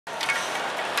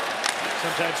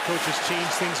Sometimes coaches change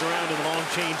things around in long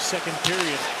change second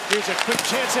period. Here's a quick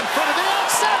chance in front of the net.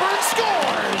 Sabourin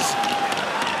scores!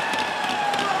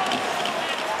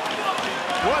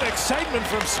 What excitement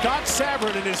from Scott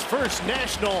Sabourin in his first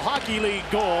National Hockey League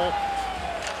goal.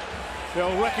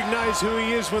 They'll recognize who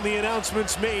he is when the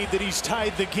announcement's made that he's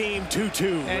tied the game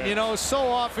 2-2. And you know, so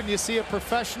often you see a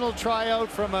professional tryout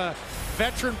from a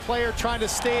veteran player trying to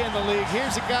stay in the league.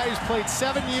 Here's a guy who's played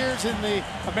 7 years in the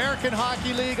American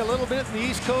Hockey League, a little bit in the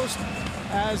East Coast.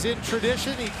 As in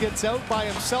tradition, he gets out by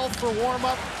himself for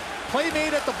warm-up. Play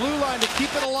made at the blue line to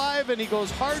keep it alive, and he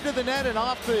goes hard to the net and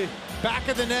off the back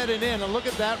of the net and in. And look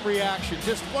at that reaction.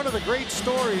 Just one of the great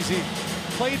stories. He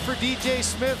played for DJ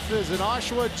Smith as an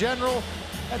Oshawa General.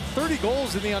 Had 30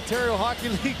 goals in the Ontario Hockey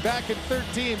League back in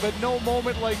 13, but no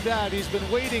moment like that. He's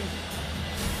been waiting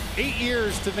 8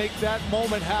 years to make that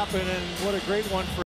moment happen, and what a great one for